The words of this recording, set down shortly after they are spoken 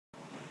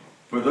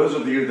For those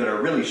of you that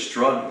are really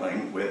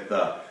struggling with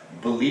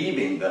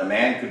believing that a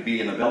man could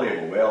be in the belly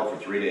of a whale for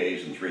 3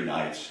 days and 3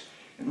 nights,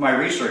 in my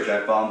research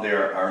I found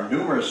there are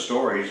numerous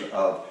stories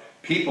of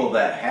people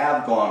that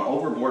have gone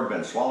overboard,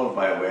 been swallowed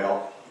by a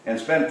whale, and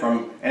spent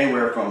from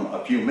anywhere from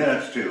a few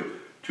minutes to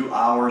 2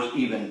 hours,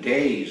 even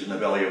days in the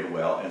belly of a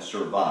whale and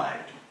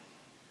survived.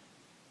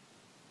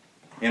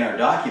 In our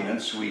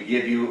documents, we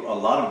give you a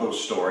lot of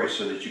those stories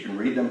so that you can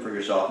read them for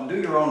yourself and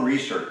do your own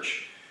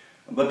research.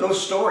 But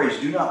those stories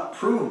do not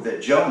prove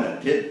that Jonah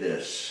did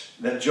this,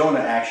 that Jonah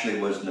actually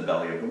was in the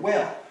belly of the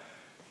whale.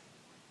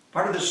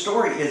 Part of the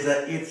story is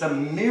that it's a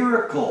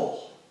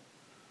miracle.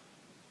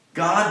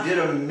 God did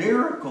a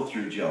miracle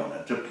through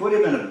Jonah to put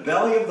him in the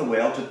belly of the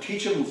whale to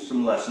teach him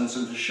some lessons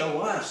and to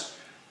show us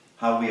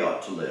how we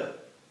ought to live.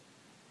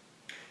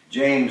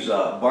 James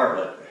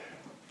Bartlett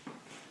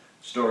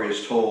story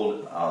is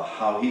told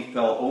how he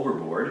fell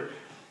overboard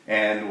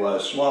and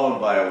was swallowed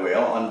by a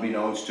whale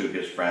unbeknownst to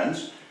his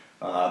friends.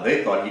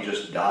 They thought he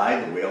just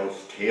died. The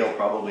whale's tail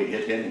probably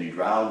hit him and he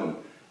drowned and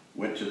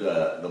went to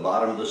the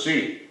bottom of the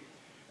sea.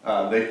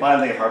 They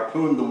finally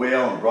harpooned the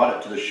whale and brought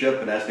it to the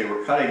ship, and as they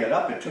were cutting it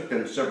up, it took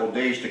them several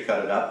days to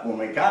cut it up. When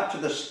we got to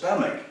the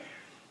stomach,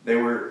 they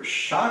were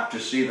shocked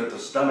to see that the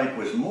stomach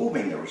was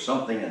moving. There was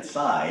something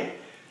inside.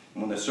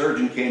 When the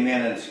surgeon came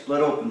in and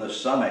split open the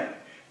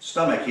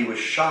stomach, he was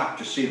shocked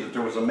to see that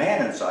there was a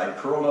man inside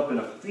curled up in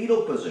a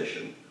fetal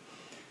position.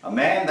 A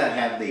man that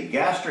had the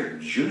gastric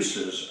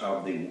juices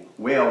of the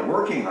whale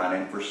working on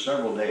him for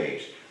several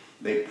days.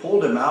 They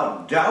pulled him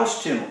out,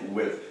 doused him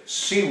with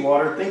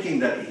seawater, thinking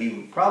that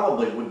he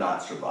probably would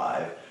not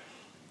survive.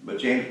 But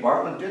James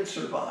Bartlett did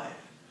survive.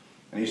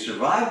 And he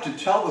survived to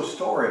tell the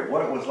story of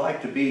what it was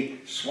like to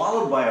be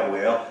swallowed by a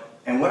whale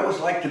and what it was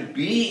like to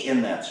be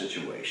in that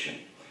situation.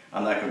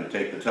 I'm not going to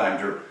take the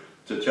time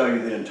to tell you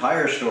the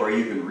entire story.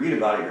 You can read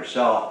about it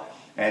yourself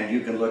and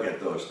you can look at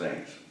those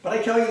things. But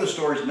I tell you the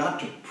stories not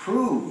to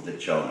prove that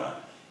Jonah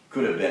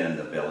could have been in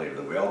the belly of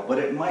the whale, but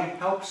it might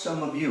help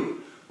some of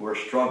you who are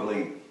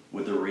struggling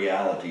with the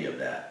reality of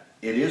that.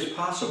 It is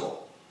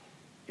possible.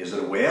 Is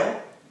it a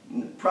whale?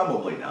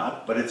 Probably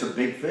not, but it's a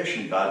big fish,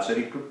 and God said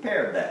he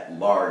prepared that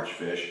large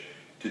fish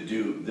to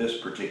do this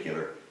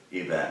particular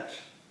event.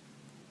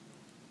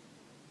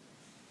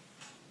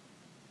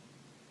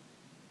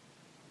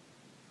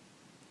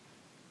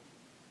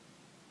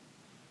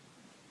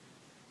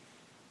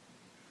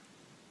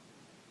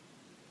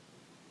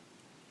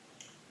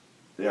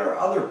 There are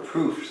other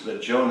proofs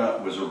that Jonah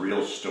was a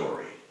real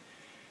story.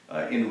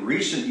 In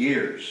recent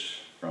years,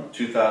 from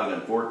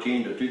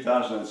 2014 to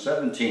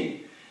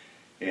 2017,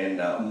 in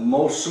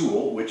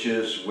Mosul, which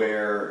is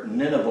where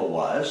Nineveh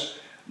was,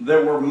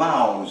 there were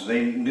mounds.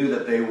 They knew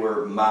that they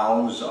were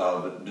mounds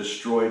of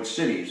destroyed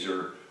cities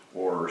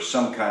or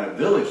some kind of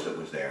village that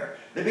was there.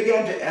 They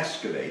began to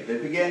excavate. They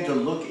began to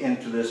look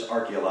into this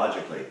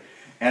archaeologically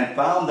and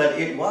found that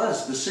it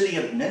was the city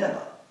of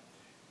Nineveh.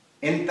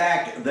 In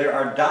fact, there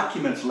are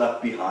documents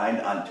left behind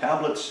on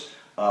tablets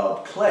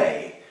of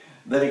clay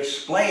that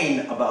explain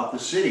about the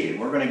city. And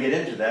we're going to get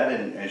into that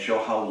and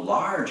show how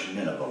large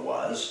Nineveh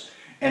was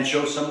and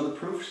show some of the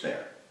proofs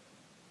there.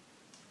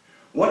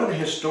 One of the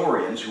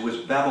historians, who was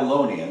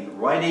Babylonian,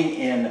 writing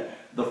in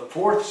the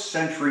 4th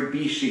century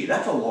BC,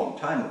 that's a long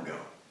time ago.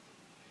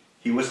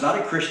 He was not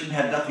a Christian,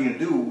 had nothing to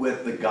do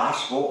with the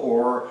gospel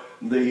or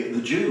the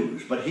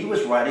Jews, but he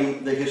was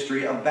writing the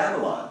history of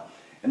Babylon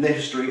and the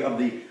history of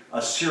the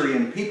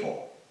Assyrian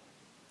people.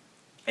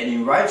 And he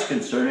writes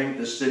concerning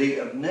the city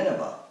of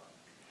Nineveh.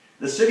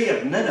 The city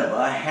of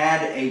Nineveh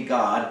had a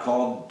god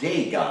called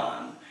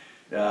Dagon.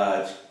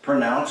 It's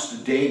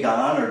pronounced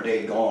Dagon or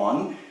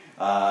Dagon,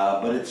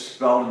 but it's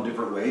spelled in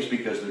different ways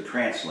because they're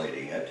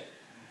translating it.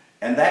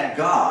 And that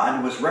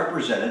god was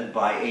represented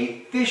by a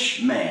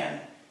fish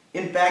man.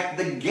 In fact,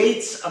 the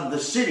gates of the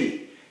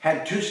city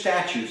had 2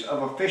 statues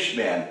of a fish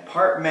man,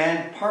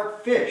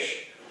 part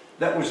fish.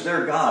 That was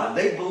their god. And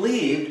they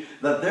believed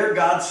that their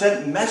god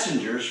sent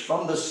messengers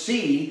from the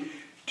sea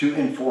to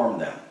inform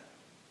them.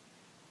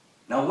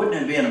 Now,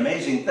 wouldn't it be an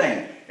amazing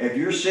thing if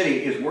your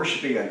city is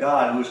worshiping a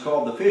god who is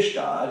called the fish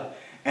god,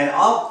 and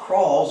out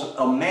crawls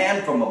a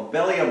man from the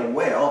belly of a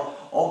whale,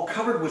 all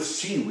covered with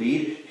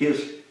seaweed.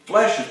 His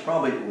flesh is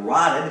probably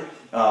rotted,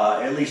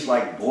 at least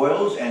like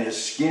boils, and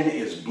his skin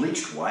is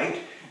bleached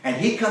white. And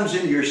he comes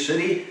into your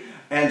city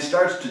and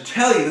starts to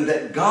tell you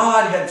that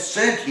God had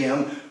sent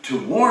him to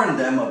warn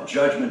them of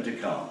judgment to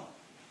come.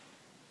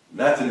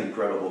 That's an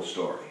incredible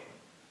story.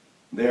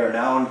 They are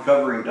now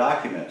uncovering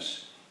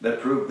documents that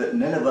prove that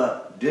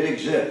Nineveh did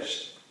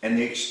exist and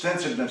the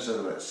extensiveness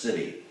of that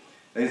city.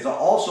 They've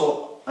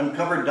also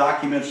uncovered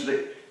documents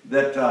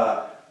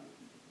that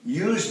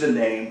use the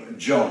name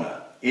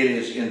Jonah. It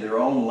is in their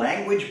own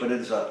language, but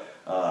it's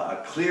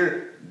a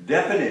clear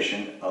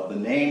definition of the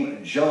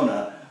name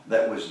Jonah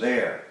that was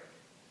there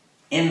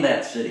in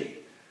that city.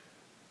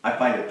 I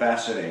find it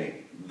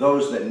fascinating.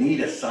 Those that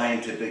need a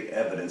scientific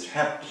evidence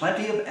have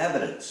plenty of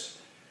evidence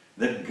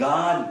that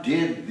God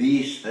did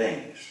these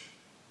things,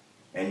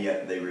 and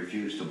yet they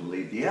refuse to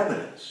believe the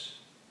evidence.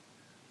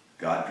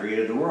 God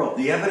created the world.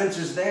 The evidence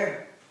is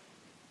there.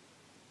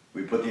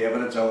 We put the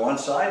evidence on one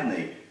side,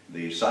 and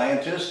the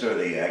scientists or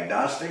the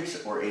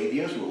agnostics or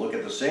atheists will look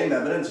at the same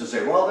evidence and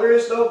say, well, there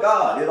is no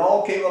God. It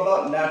all came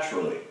about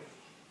naturally.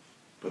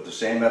 Put the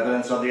same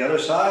evidence on the other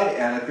side,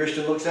 and the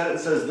Christian looks at it and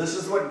says, this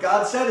is what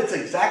God said. It's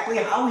exactly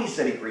how he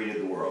said he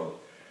created the world.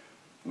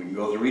 We can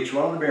go through each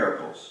one of the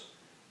miracles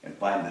and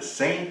find the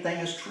same thing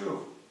is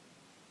true.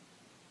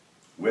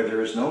 Where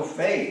there is no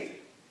faith,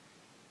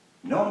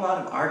 no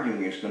amount of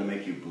arguing is going to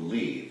make you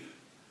believe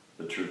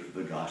the truth of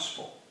the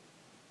gospel.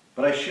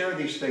 But I share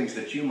these things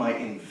that you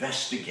might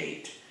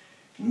investigate.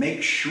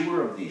 Make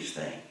sure of these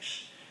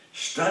things.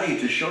 Study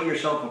to show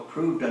yourself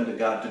approved unto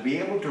God, to be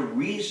able to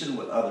reason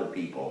with other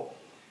people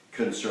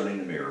concerning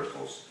the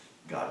miracles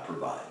God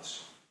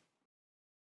provides.